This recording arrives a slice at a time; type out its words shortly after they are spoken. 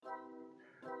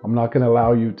I'm not going to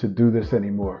allow you to do this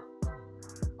anymore.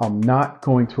 I'm not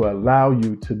going to allow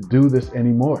you to do this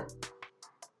anymore.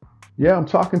 Yeah, I'm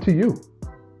talking to you.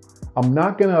 I'm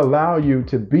not going to allow you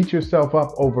to beat yourself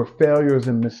up over failures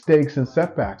and mistakes and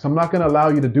setbacks. I'm not going to allow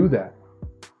you to do that.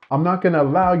 I'm not going to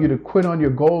allow you to quit on your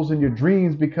goals and your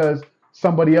dreams because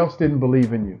somebody else didn't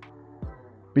believe in you,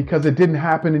 because it didn't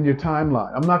happen in your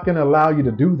timeline. I'm not going to allow you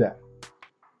to do that.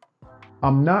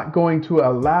 I'm not going to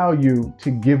allow you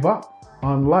to give up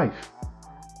on life,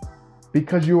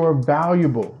 because you are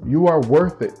valuable. You are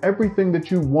worth it. Everything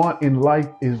that you want in life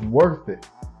is worth it.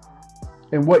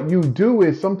 And what you do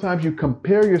is sometimes you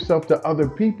compare yourself to other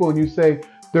people and you say,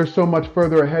 they're so much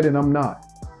further ahead and I'm not.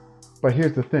 But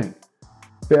here's the thing.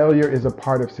 Failure is a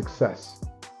part of success.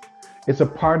 It's a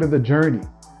part of the journey.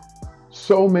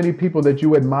 So many people that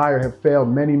you admire have failed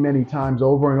many, many times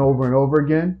over and over and over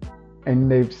again,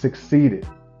 and they've succeeded.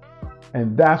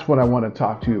 And that's what I want to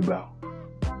talk to you about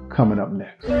coming up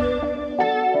next.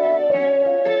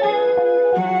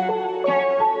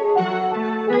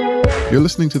 You're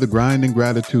listening to the Grind and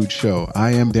Gratitude Show.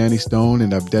 I am Danny Stone,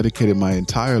 and I've dedicated my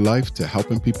entire life to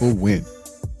helping people win.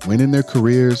 Win in their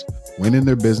careers, win in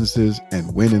their businesses,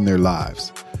 and win in their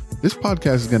lives. This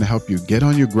podcast is going to help you get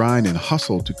on your grind and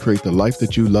hustle to create the life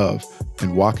that you love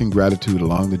and walk in gratitude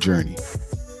along the journey.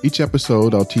 Each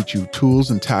episode, I'll teach you tools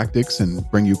and tactics and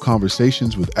bring you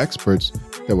conversations with experts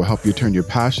that will help you turn your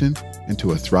passion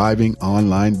into a thriving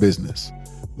online business.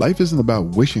 Life isn't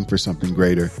about wishing for something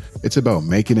greater. It's about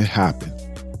making it happen.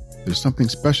 There's something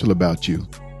special about you.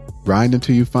 Grind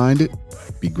until you find it.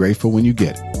 Be grateful when you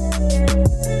get it.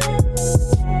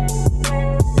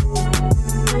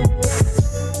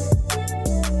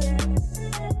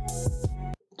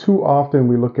 Too often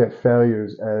we look at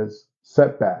failures as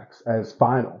setbacks, as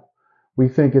final. We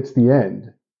think it's the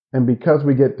end. And because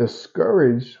we get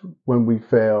discouraged when we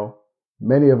fail,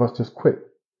 many of us just quit.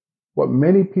 What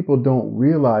many people don't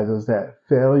realize is that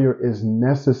failure is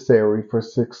necessary for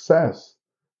success.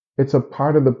 It's a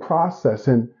part of the process.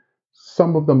 And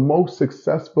some of the most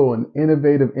successful and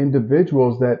innovative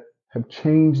individuals that have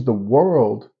changed the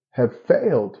world have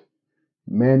failed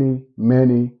many,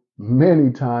 many, many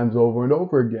times over and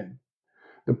over again.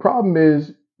 The problem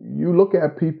is you look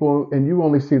at people and you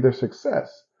only see their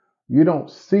success. You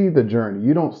don't see the journey.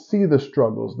 You don't see the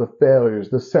struggles, the failures,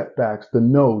 the setbacks, the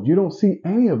no's. You don't see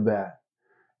any of that.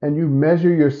 And you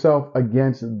measure yourself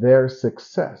against their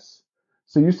success.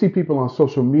 So you see people on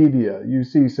social media. You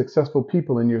see successful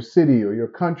people in your city or your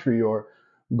country or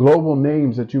global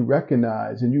names that you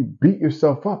recognize, and you beat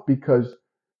yourself up because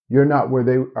you're not where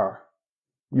they are.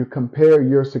 You compare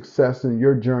your success and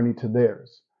your journey to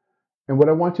theirs. And what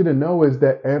I want you to know is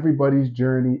that everybody's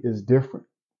journey is different.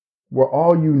 We're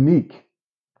all unique.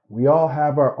 We all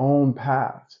have our own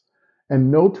paths.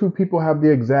 And no two people have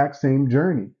the exact same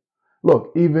journey.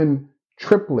 Look, even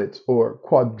triplets or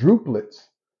quadruplets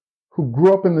who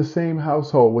grew up in the same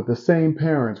household with the same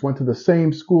parents, went to the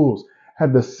same schools,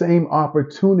 had the same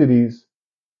opportunities,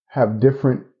 have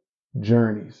different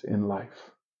journeys in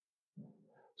life.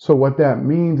 So what that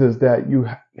means is that you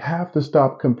have to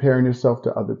stop comparing yourself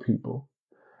to other people.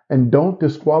 And don't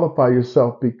disqualify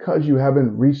yourself because you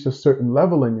haven't reached a certain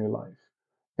level in your life.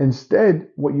 Instead,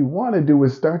 what you want to do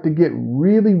is start to get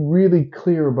really, really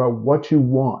clear about what you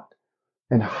want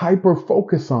and hyper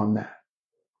focus on that.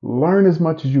 Learn as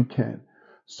much as you can.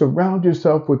 Surround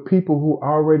yourself with people who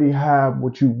already have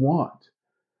what you want,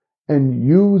 and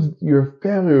use your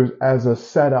failures as a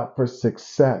setup for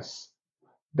success.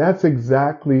 That's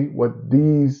exactly what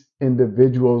these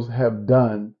individuals have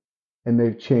done, and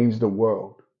they've changed the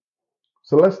world.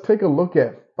 So let's take a look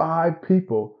at 5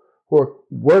 people who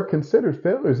were considered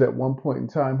failures at one point in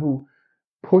time who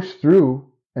pushed through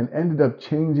and ended up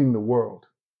changing the world.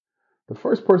 The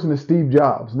first person is Steve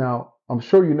Jobs. Now, I'm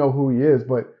sure you know who he is,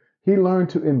 but he learned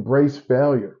to embrace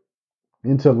failure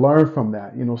and to learn from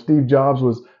that. You know, Steve Jobs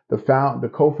was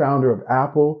the co-founder of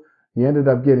Apple. He ended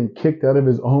up getting kicked out of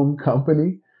his own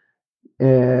company.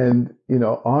 And, you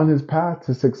know, on his path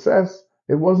to success,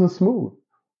 it wasn't smooth.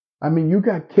 I mean, you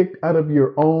got kicked out of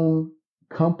your own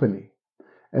company.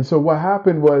 And so what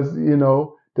happened was, you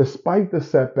know, despite the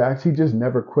setbacks, he just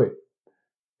never quit.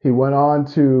 He went on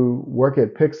to work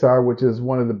at Pixar, which is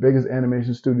one of the biggest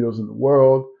animation studios in the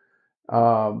world.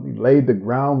 He laid the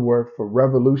groundwork for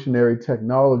revolutionary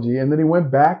technology. And then he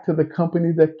went back to the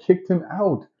company that kicked him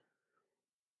out.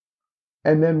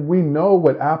 And then we know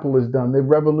what Apple has done. They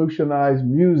revolutionized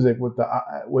music with the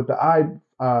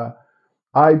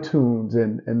iTunes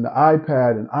and the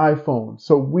iPad and iPhone.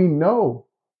 So we know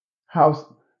how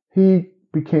he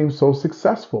became so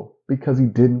successful because he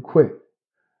didn't quit.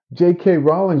 J.K.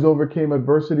 Rowling overcame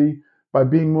adversity by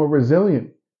being more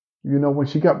resilient. When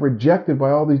she got rejected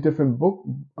by all these different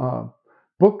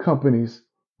book companies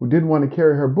who didn't want to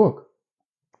carry her book.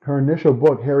 Her initial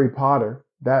book, Harry Potter,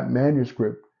 that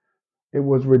manuscript, it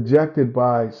was rejected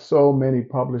by so many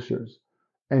publishers.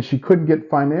 And she couldn't get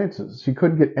finances. She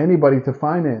couldn't get anybody to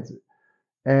finance it.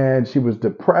 And she was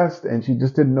depressed and she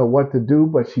just didn't know what to do,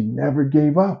 but she never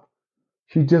gave up.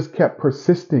 She just kept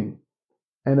persisting.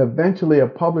 And eventually a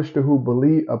publisher who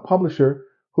believed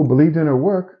in her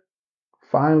work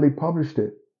finally published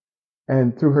it.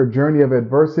 And through her journey of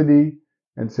adversity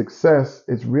and success,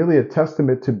 it's really a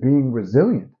testament to being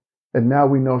resilient. And now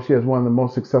we know she has one of the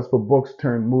most successful books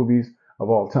turned movies of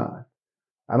all time.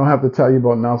 I don't have to tell you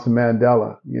about Nelson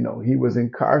Mandela. He was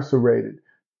incarcerated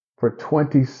for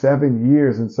 27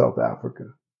 years in South Africa.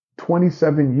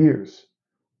 27 years.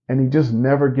 And he just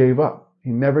never gave up. He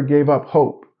never gave up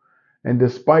hope. And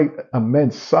despite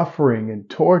immense suffering and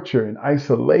torture and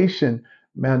isolation,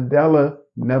 Mandela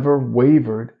never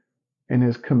wavered in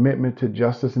his commitment to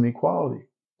justice and equality,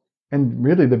 and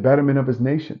really the betterment of his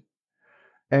nation.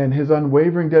 And his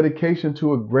unwavering dedication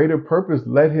to a greater purpose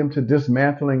led him to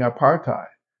dismantling apartheid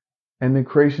and the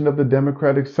creation of the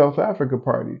Democratic South Africa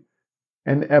Party.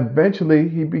 And eventually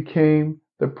he became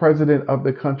the president of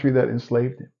the country that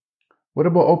enslaved him. What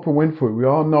about Oprah Winfrey? We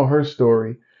all know her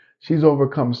story. She's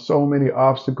overcome so many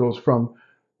obstacles, from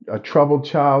a troubled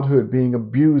childhood, being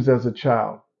abused as a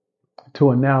child, to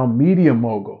a now media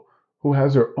mogul who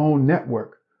has her own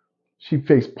network. She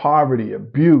faced poverty,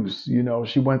 abuse,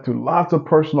 she went through lots of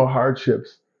personal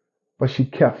hardships, but she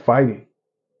kept fighting.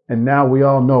 And now we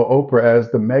all know Oprah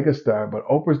as the megastar, but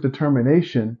Oprah's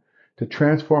determination to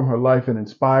transform her life and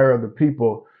inspire other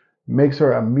people makes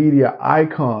her a media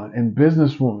icon and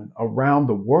businesswoman around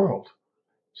the world.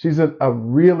 She's a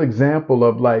real example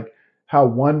of how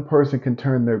one person can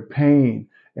turn their pain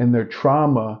and their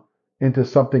trauma into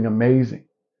something amazing.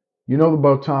 You know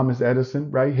about Thomas Edison,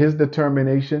 right? His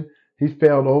determination, he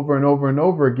failed over and over and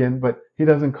over again, but he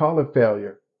doesn't call it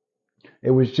failure.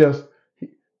 It was just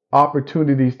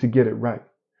opportunities to get it right.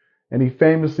 And he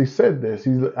famously said this.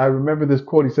 I remember this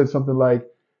quote. He said something like,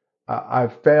 I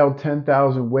failed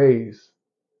 10,000 ways.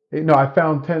 I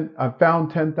found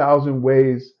 10,000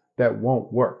 ways that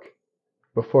won't work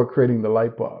before creating the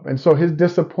light bulb. And so his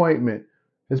disappointment,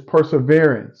 his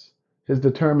perseverance, his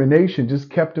determination just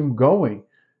kept him going.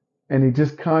 And he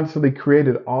just constantly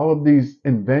created all of these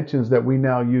inventions that we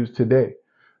now use today.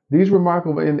 These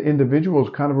remarkable individuals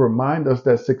kind of remind us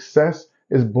that success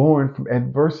is born from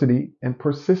adversity and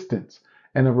persistence,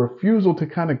 and a refusal to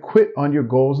kind of quit on your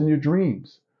goals and your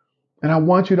dreams. And I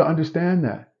want you to understand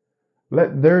that.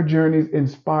 Let their journeys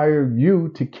inspire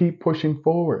you to keep pushing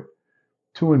forward,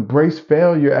 to embrace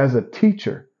failure as a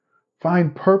teacher,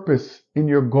 find purpose in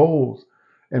your goals,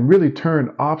 and really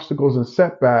turn obstacles and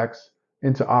setbacks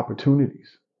into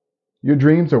opportunities. Your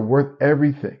dreams are worth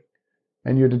everything,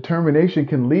 and your determination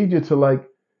can lead you to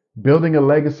building a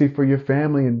legacy for your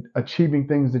family and achieving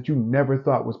things that you never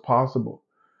thought was possible.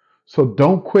 So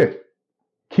don't quit.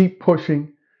 Keep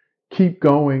pushing, keep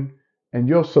going, and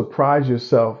you'll surprise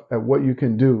yourself at what you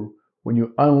can do when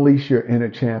you unleash your inner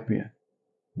champion.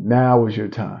 Now is your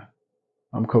time.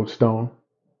 I'm Coach Stone.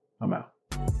 I'm out.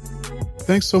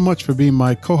 Thanks so much for being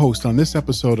my co-host on this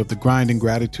episode of the Grind and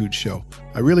Gratitude Show.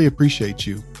 I really appreciate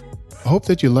you. I hope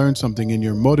that you learned something and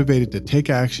you're motivated to take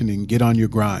action and get on your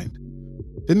grind.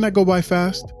 Didn't that go by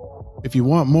fast? If you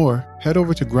want more, head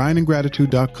over to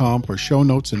grindandgratitude.com for show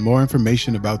notes and more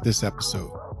information about this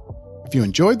episode. If you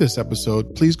enjoyed this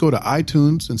episode, please go to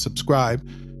iTunes and subscribe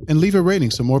and leave a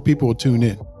rating so more people will tune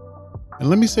in. And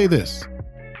let me say this,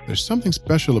 there's something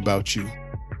special about you.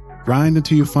 Grind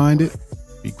until you find it.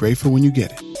 Be grateful when you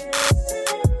get it.